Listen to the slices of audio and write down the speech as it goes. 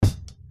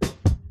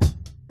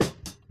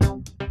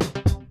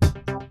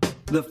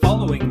The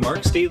following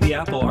Mark's Daily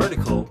Apple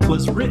article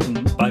was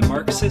written by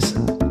Mark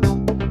Sisson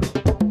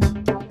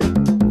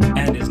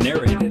and is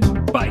narrated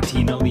by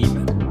Tina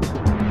Lehman.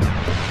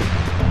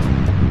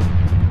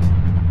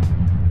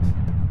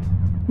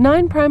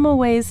 9 Primal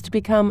Ways to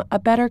Become a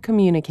Better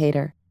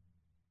Communicator.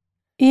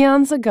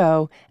 Eons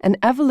ago, an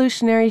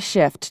evolutionary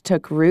shift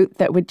took root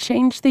that would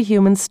change the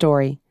human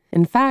story.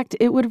 In fact,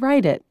 it would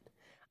write it.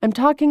 I'm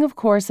talking, of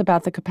course,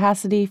 about the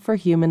capacity for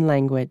human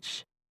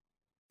language.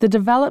 The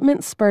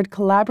development spurred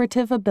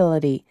collaborative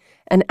ability,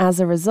 and as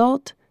a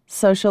result,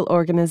 social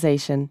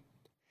organization.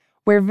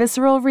 Where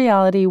visceral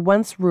reality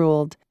once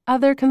ruled,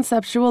 other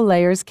conceptual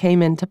layers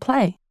came into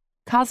play.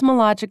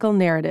 Cosmological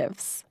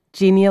narratives,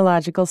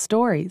 genealogical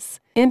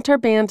stories,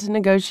 interband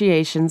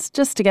negotiations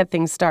just to get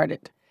things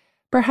started.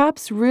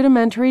 Perhaps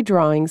rudimentary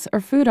drawings or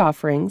food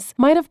offerings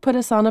might have put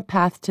us on a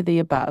path to the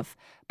above,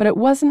 but it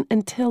wasn't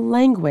until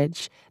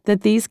language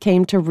that these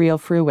came to real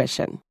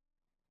fruition.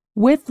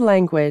 With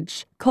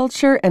language,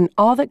 culture and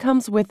all that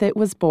comes with it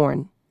was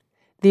born.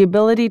 The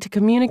ability to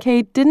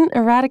communicate didn't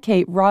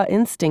eradicate raw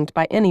instinct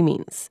by any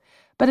means,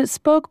 but it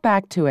spoke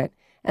back to it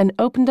and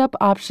opened up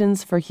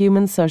options for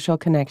human social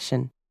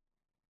connection.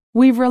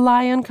 We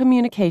rely on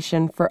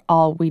communication for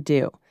all we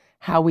do: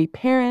 how we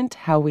parent,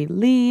 how we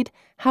lead,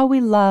 how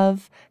we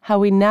love, how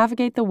we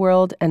navigate the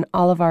world and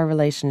all of our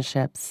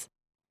relationships.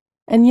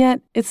 And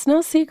yet, it's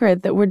no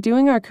secret that we're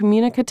doing our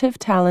communicative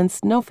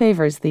talents no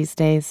favors these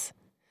days.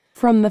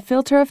 From the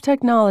filter of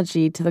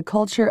technology to the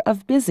culture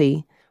of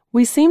busy,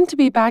 we seem to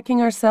be backing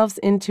ourselves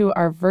into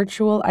our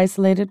virtual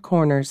isolated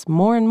corners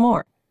more and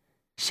more.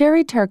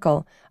 Sherry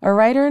Turkle, a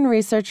writer and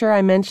researcher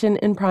I mention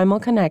in Primal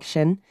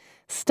Connection,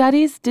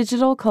 studies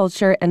digital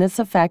culture and its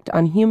effect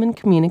on human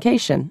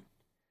communication.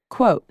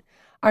 Quote,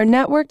 "Our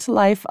networked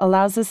life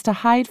allows us to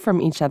hide from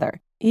each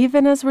other,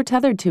 even as we're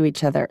tethered to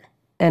each other."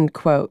 End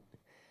quote.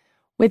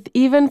 With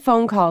even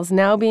phone calls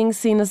now being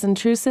seen as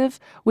intrusive,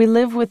 we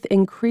live with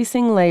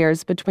increasing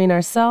layers between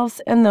ourselves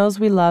and those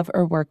we love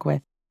or work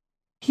with.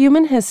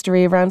 Human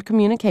history around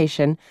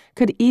communication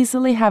could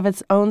easily have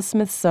its own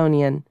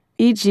Smithsonian,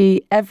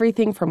 e.g.,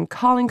 everything from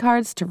calling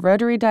cards to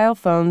rotary dial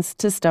phones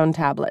to stone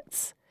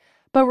tablets.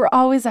 But we're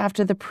always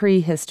after the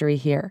prehistory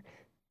here.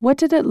 What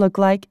did it look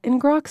like in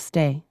Grok's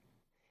day?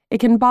 It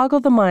can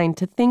boggle the mind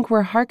to think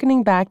we're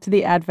hearkening back to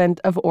the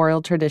advent of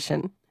oral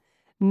tradition.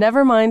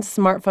 Never mind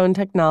smartphone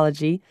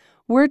technology,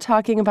 we're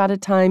talking about a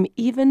time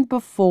even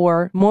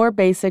before more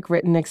basic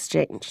written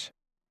exchange.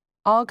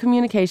 All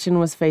communication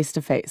was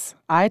face-to-face,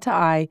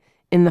 eye-to-eye,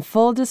 in the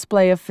full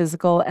display of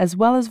physical as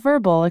well as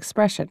verbal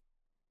expression.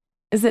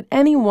 Is it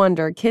any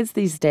wonder kids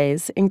these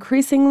days,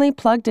 increasingly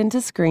plugged into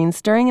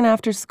screens during and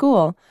after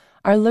school,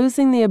 are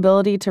losing the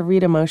ability to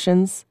read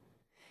emotions?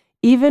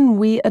 Even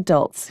we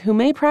adults, who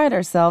may pride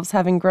ourselves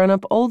having grown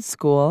up old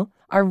school,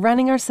 are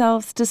running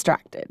ourselves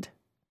distracted.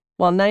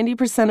 While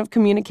 90% of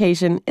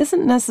communication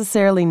isn't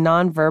necessarily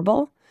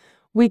nonverbal,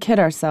 we kid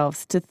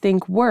ourselves to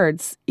think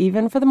words,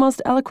 even for the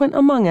most eloquent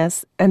among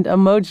us, and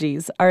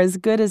emojis are as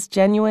good as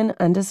genuine,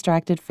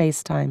 undistracted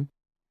FaceTime.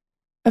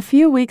 A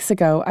few weeks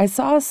ago, I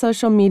saw a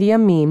social media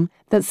meme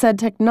that said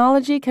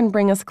technology can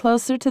bring us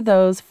closer to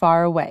those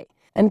far away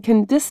and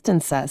can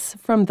distance us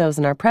from those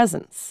in our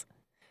presence.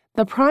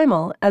 The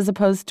primal, as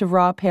opposed to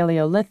raw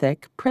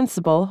Paleolithic,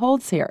 principle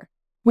holds here.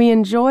 We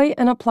enjoy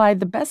and apply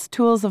the best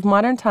tools of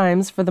modern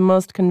times for the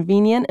most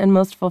convenient and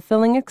most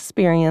fulfilling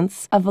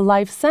experience of a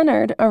life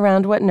centered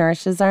around what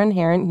nourishes our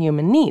inherent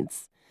human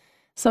needs,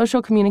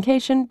 social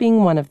communication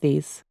being one of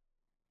these.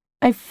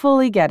 I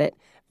fully get it.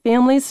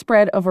 Families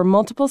spread over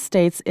multiple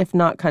states, if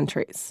not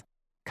countries.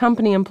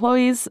 Company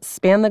employees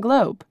span the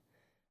globe.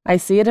 I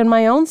see it in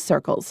my own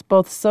circles,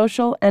 both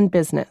social and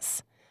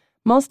business.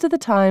 Most of the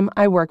time,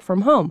 I work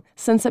from home,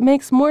 since it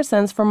makes more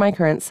sense for my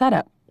current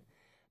setup.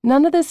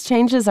 None of this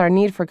changes our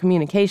need for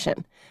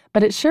communication,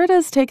 but it sure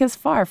does take us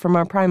far from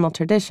our primal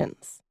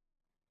traditions.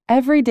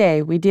 Every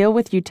day, we deal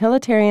with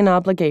utilitarian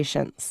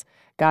obligations,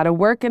 gotta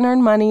work and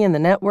earn money in the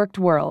networked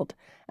world,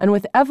 and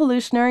with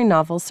evolutionary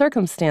novel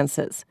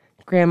circumstances.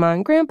 Grandma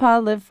and Grandpa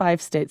live 5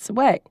 states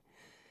away.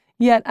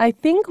 Yet, I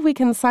think we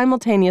can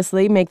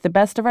simultaneously make the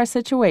best of our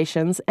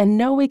situations and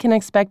know we can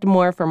expect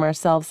more from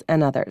ourselves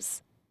and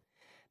others.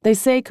 They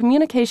say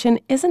communication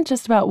isn't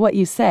just about what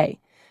you say,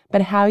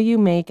 but how you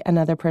make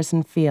another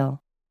person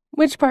feel.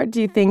 Which part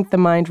do you think the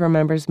mind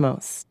remembers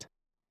most?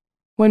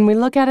 When we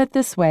look at it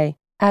this way,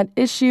 at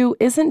issue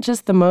isn't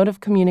just the mode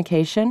of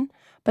communication,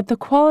 but the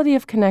quality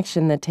of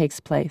connection that takes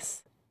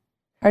place.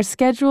 Our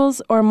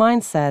schedules or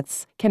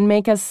mindsets can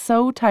make us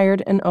so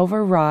tired and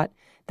overwrought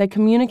that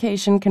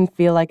communication can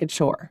feel like a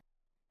chore.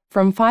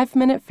 From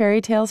 5-minute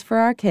fairy tales for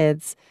our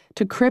kids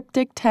to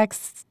cryptic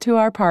texts to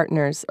our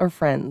partners or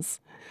friends,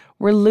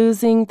 we're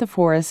losing the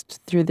forest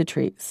through the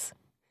trees.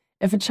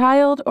 If a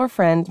child or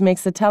friend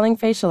makes a telling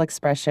facial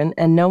expression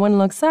and no one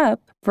looks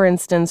up, for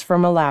instance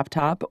from a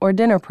laptop or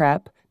dinner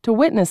prep, to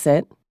witness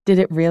it, did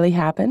it really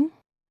happen?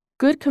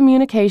 Good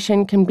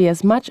communication can be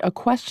as much a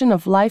question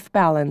of life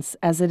balance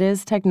as it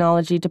is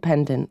technology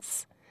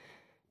dependence.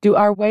 Do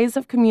our ways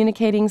of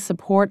communicating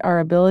support our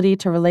ability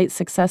to relate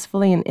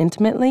successfully and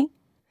intimately?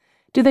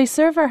 Do they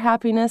serve our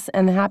happiness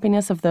and the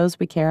happiness of those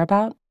we care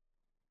about?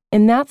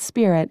 In that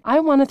spirit, I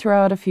want to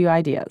throw out a few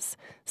ideas.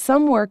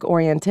 Some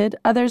work-oriented,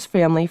 others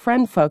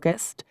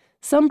family-friend-focused,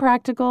 some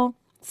practical,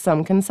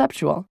 some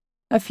conceptual.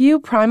 A few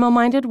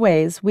primal-minded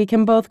ways we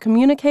can both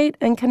communicate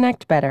and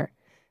connect better,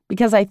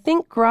 because I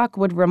think Grok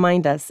would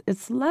remind us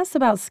it's less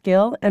about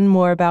skill and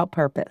more about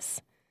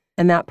purpose.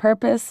 And that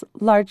purpose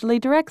largely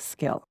directs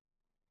skill.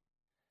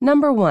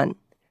 Number 1,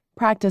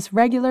 practice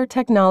regular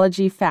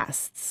technology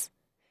fasts.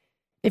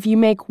 If you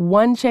make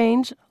one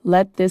change,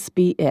 let this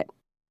be it.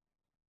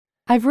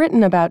 I've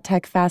written about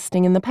tech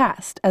fasting in the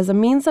past as a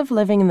means of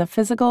living in the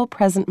physical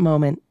present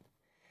moment.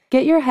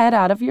 Get your head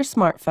out of your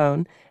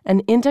smartphone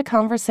and into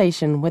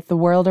conversation with the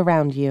world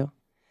around you.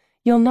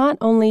 You'll not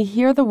only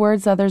hear the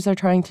words others are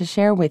trying to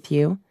share with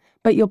you,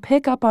 but you'll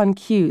pick up on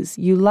cues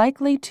you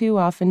likely too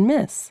often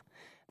miss.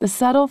 The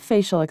subtle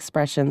facial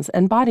expressions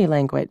and body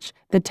language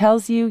that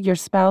tells you your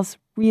spouse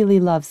really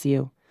loves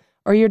you,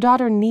 or your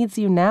daughter needs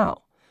you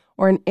now,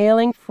 or an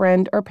ailing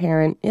friend or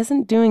parent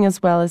isn't doing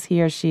as well as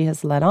he or she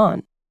has let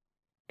on.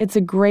 It's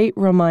a great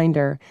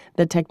reminder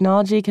that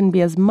technology can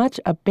be as much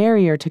a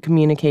barrier to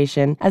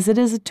communication as it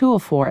is a tool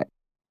for it.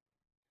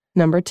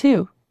 Number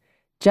 2,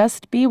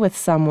 just be with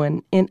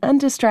someone in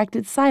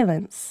undistracted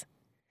silence.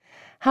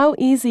 How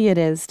easy it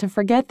is to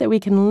forget that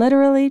we can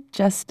literally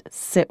just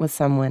sit with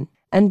someone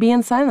and be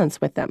in silence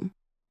with them.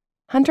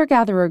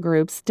 Hunter-gatherer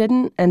groups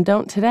didn't and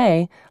don't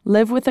today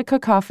live with the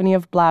cacophony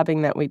of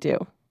blabbing that we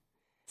do.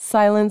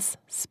 Silence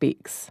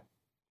speaks.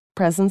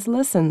 Presence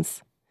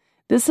listens.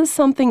 This is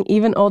something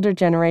even older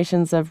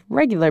generations of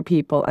regular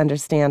people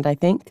understand, I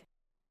think.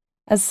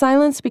 As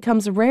silence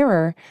becomes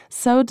rarer,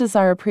 so does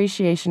our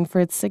appreciation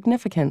for its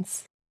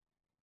significance.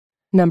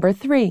 Number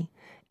 3,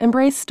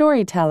 embrace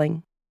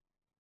storytelling.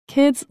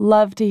 Kids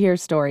love to hear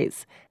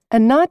stories,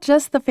 and not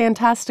just the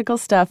fantastical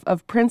stuff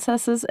of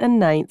princesses and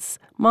knights,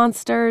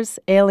 monsters,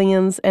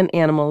 aliens, and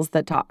animals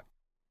that talk.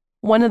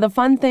 One of the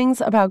fun things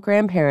about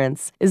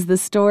grandparents is the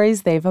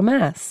stories they've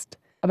amassed,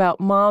 about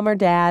mom or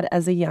dad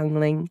as a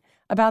youngling,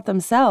 about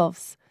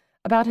themselves,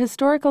 about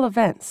historical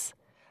events,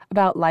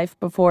 about life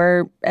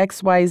before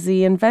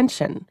XYZ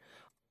invention,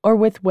 or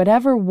with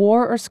whatever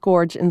war or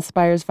scourge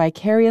inspires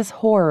vicarious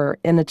horror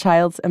in a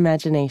child's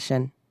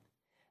imagination.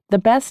 The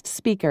best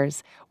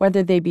speakers,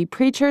 whether they be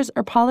preachers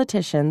or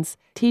politicians,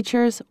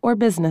 teachers or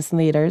business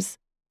leaders,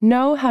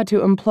 know how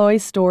to employ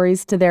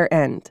stories to their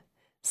end.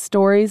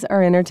 Stories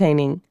are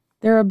entertaining,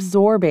 they're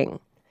absorbing,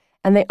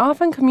 and they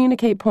often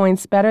communicate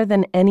points better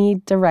than any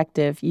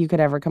directive you could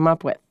ever come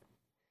up with.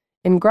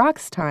 In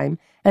Grok's time,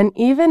 and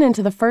even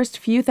into the first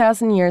few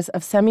thousand years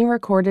of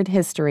semi-recorded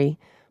history,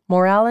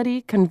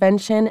 morality,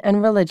 convention,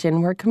 and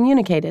religion were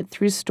communicated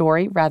through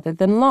story rather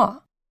than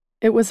law.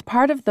 It was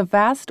part of the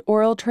vast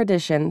oral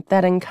tradition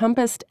that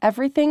encompassed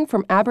everything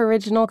from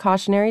Aboriginal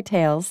cautionary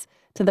tales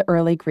to the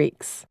early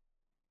Greeks.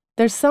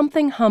 There's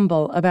something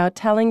humble about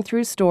telling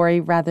through story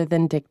rather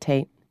than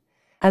dictate.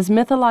 As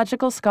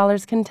mythological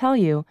scholars can tell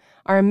you,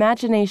 our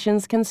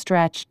imaginations can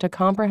stretch to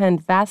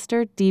comprehend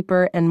vaster,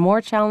 deeper, and more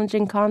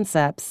challenging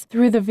concepts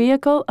through the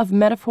vehicle of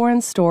metaphor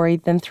and story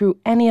than through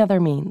any other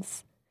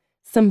means.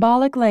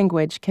 Symbolic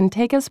language can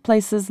take us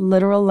places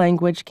literal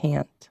language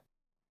can't.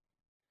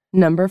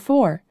 Number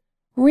 4,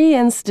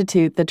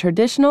 reinstitute the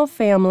traditional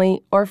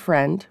family or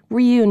friend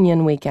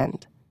reunion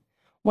weekend.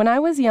 When I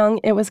was young,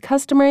 it was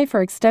customary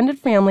for extended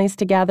families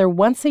to gather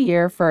once a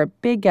year for a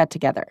big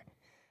get-together.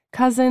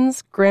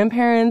 Cousins,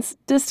 grandparents,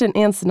 distant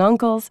aunts and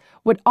uncles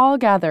would all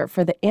gather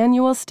for the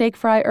annual steak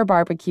fry or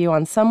barbecue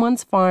on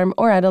someone's farm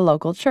or at a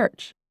local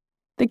church.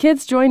 The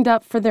kids joined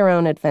up for their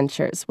own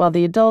adventures, while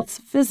the adults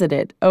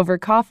visited over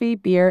coffee,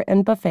 beer,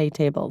 and buffet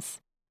tables.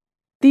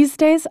 These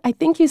days, I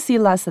think you see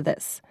less of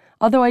this,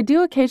 although I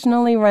do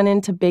occasionally run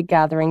into big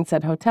gatherings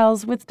at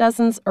hotels with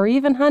dozens or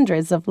even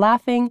hundreds of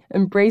laughing,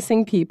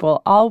 embracing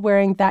people all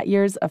wearing that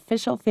year's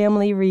official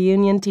family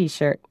reunion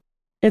t-shirt.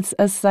 It's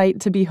a sight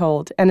to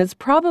behold, and it's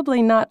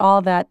probably not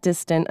all that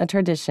distant a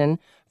tradition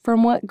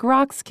from what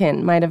Grok's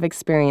kin might have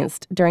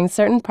experienced during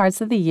certain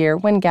parts of the year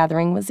when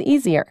gathering was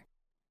easier.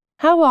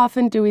 How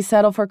often do we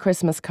settle for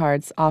Christmas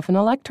cards, often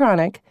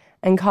electronic,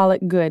 and call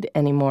it good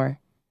anymore?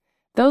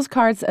 Those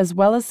cards, as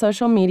well as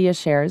social media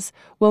shares,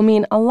 will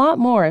mean a lot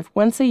more if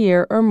once a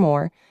year or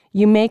more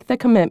you make the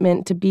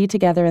commitment to be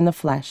together in the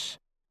flesh.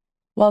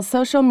 While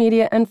social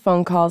media and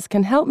phone calls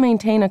can help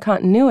maintain a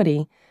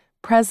continuity,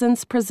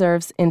 presence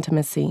preserves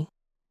intimacy.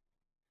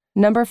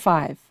 Number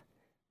 5,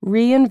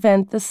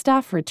 reinvent the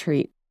staff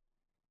retreat.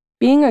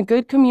 Being a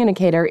good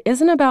communicator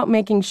isn't about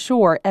making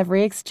sure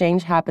every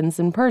exchange happens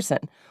in person,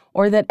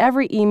 or that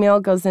every email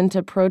goes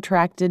into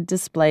protracted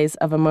displays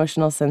of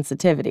emotional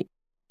sensitivity.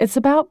 It's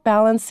about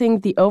balancing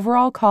the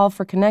overall call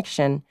for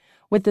connection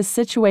with the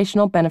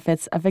situational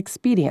benefits of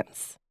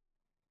expedience.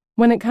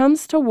 When it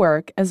comes to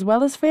work as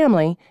well as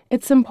family,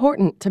 it's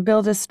important to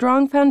build a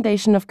strong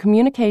foundation of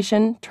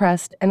communication,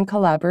 trust, and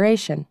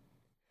collaboration.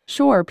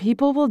 Sure,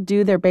 people will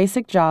do their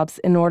basic jobs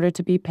in order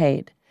to be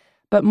paid,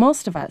 But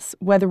most of us,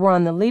 whether we're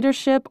on the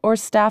leadership or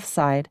staff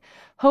side,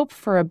 hope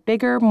for a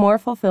bigger, more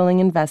fulfilling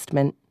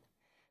investment.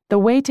 The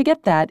way to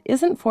get that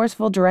isn't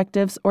forceful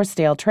directives or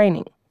stale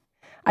training.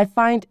 I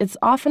find it's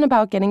often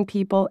about getting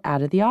people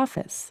out of the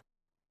office.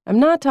 I'm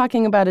not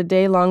talking about a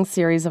day-long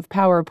series of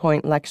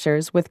PowerPoint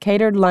lectures with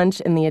catered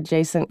lunch in the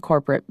adjacent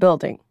corporate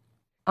building.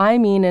 I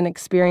mean an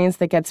experience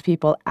that gets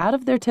people out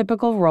of their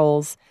typical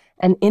roles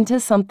and into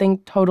something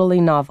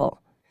totally novel.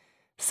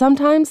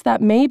 Sometimes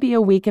that may be a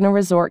week in a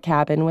resort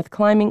cabin with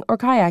climbing or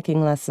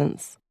kayaking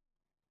lessons.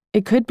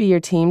 It could be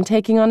your team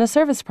taking on a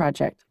service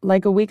project,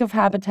 like a week of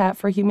Habitat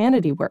for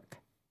Humanity work.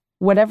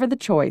 Whatever the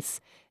choice,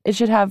 it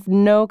should have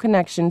no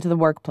connection to the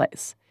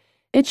workplace.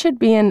 It should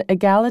be an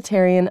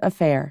egalitarian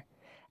affair,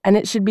 and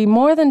it should be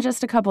more than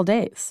just a couple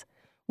days.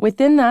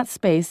 Within that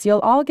space, you'll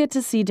all get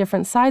to see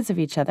different sides of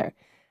each other,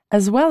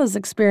 as well as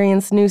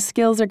experience new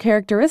skills or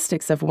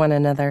characteristics of one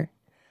another.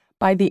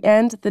 By the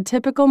end, the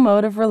typical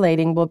mode of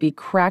relating will be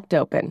cracked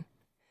open.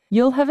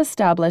 You'll have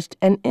established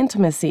an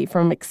intimacy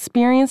from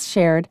experience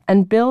shared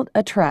and built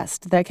a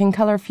trust that can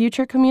color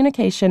future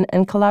communication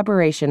and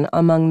collaboration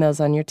among those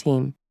on your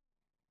team.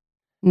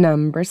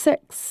 Number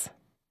 6,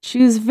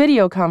 choose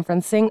video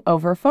conferencing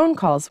over phone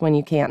calls when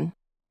you can.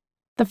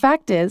 The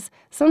fact is,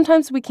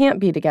 sometimes we can't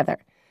be together,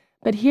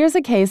 but here's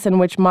a case in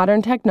which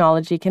modern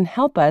technology can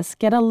help us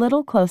get a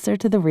little closer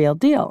to the real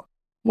deal.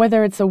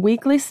 Whether it's a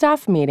weekly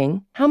staff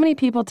meeting, how many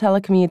people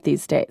telecommute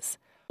these days,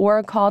 or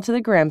a call to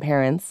the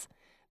grandparents,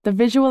 the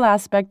visual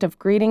aspect of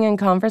greeting and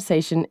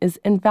conversation is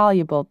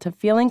invaluable to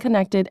feeling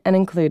connected and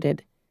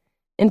included.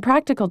 In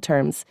practical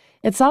terms,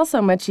 it's also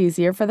much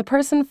easier for the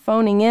person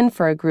phoning in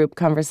for a group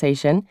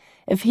conversation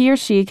if he or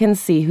she can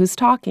see who's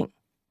talking.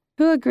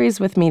 Who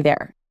agrees with me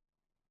there?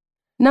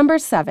 Number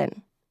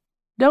 7,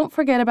 don't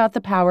forget about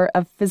the power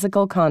of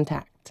physical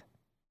contact.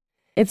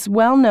 It's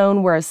well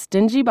known we're a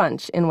stingy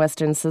bunch in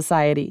Western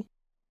society.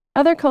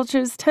 Other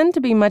cultures tend to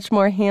be much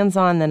more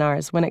hands-on than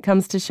ours when it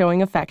comes to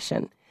showing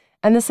affection,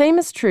 and the same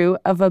is true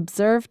of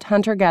observed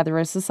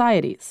hunter-gatherer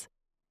societies.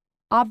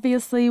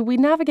 Obviously, we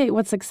navigate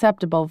what's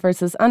acceptable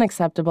versus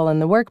unacceptable in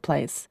the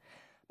workplace,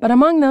 but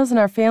among those in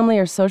our family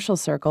or social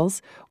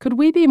circles, could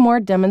we be more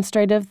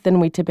demonstrative than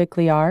we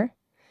typically are?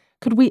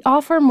 Could we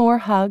offer more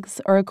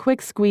hugs or a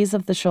quick squeeze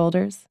of the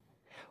shoulders?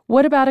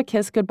 What about a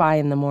kiss goodbye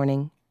in the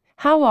morning?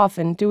 How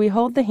often do we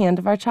hold the hand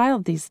of our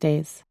child these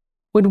days?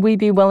 Would we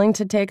be willing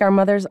to take our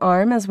mother's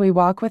arm as we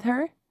walk with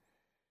her?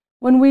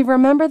 When we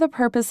remember the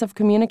purpose of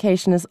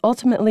communication is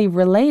ultimately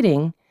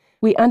relating,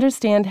 we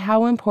understand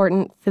how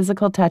important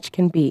physical touch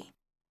can be.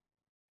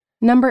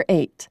 Number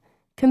 8,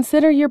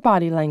 consider your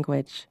body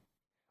language.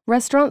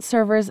 Restaurant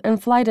servers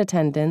and flight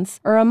attendants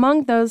are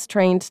among those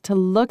trained to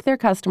look their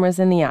customers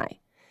in the eye.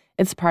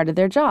 It's part of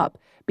their job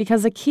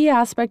because a key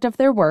aspect of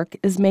their work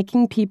is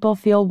making people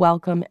feel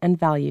welcome and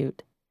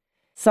valued.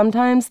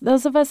 Sometimes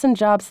those of us in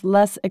jobs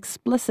less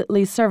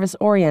explicitly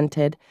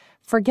service-oriented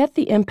forget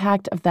the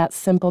impact of that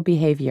simple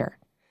behavior.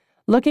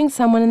 Looking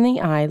someone in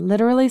the eye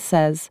literally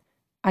says,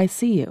 "I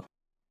see you."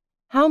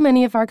 How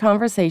many of our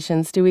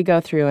conversations do we go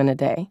through in a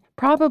day,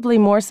 probably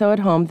more so at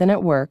home than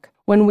at work,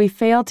 when we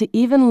fail to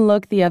even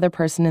look the other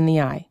person in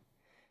the eye?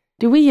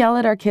 Do we yell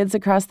at our kids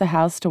across the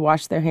house to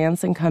wash their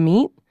hands and come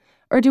eat?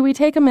 Or do we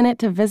take a minute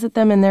to visit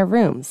them in their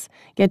rooms,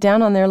 get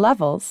down on their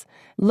levels,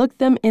 look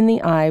them in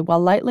the eye while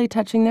lightly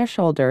touching their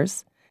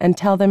shoulders, and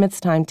tell them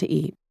it's time to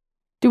eat?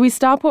 Do we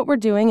stop what we're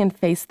doing and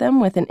face them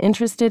with an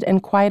interested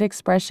and quiet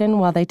expression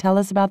while they tell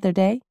us about their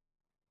day?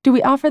 Do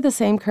we offer the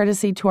same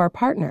courtesy to our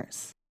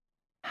partners?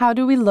 How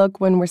do we look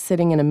when we're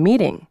sitting in a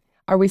meeting?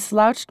 Are we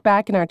slouched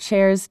back in our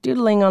chairs,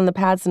 doodling on the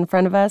pads in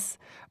front of us,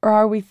 or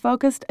are we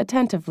focused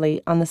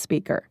attentively on the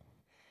speaker?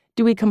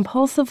 Do we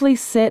compulsively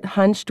sit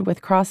hunched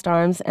with crossed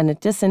arms and a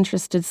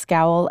disinterested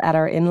scowl at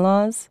our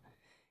in-laws?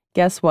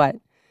 Guess what?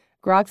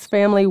 Grok's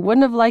family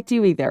wouldn't have liked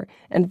you either,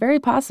 and very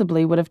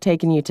possibly would have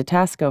taken you to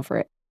task over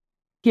it.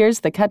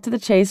 Here's the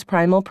cut-to-the-chase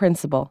Primal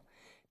principle.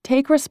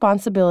 Take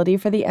responsibility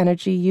for the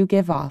energy you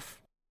give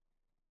off.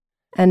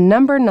 And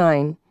number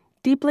 9,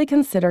 deeply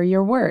consider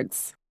your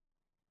words.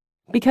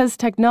 Because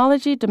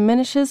technology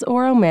diminishes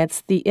or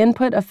omits the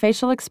input of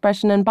facial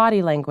expression and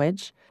body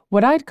language,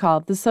 what I'd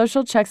call the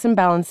social checks and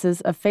balances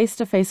of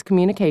face-to-face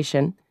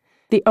communication,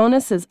 the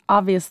onus is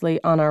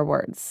obviously on our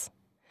words.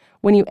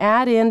 When you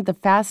add in the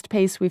fast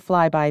pace we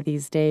fly by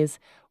these days,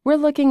 we're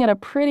looking at a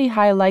pretty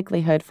high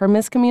likelihood for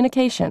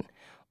miscommunication,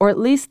 or at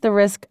least the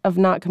risk of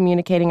not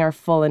communicating our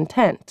full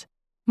intent.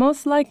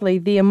 Most likely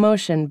the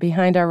emotion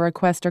behind our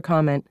request or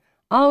comment,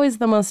 always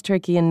the most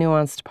tricky and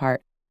nuanced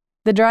part.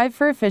 The drive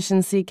for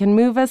efficiency can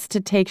move us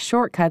to take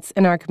shortcuts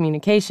in our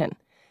communication,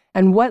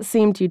 and what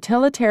seemed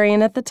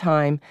utilitarian at the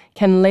time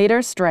can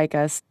later strike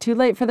us, too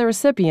late for the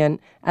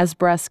recipient, as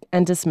brusque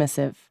and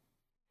dismissive.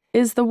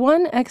 Is the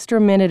one extra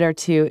minute or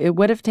two it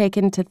would have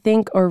taken to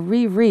think or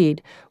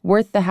reread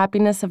worth the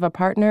happiness of a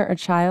partner or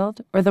child,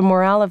 or the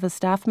morale of a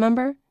staff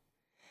member?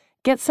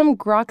 Get some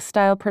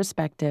Grok-style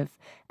perspective,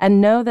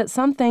 and know that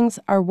some things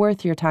are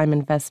worth your time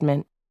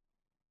investment.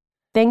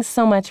 Thanks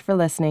so much for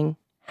listening.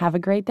 Have a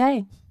great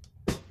day.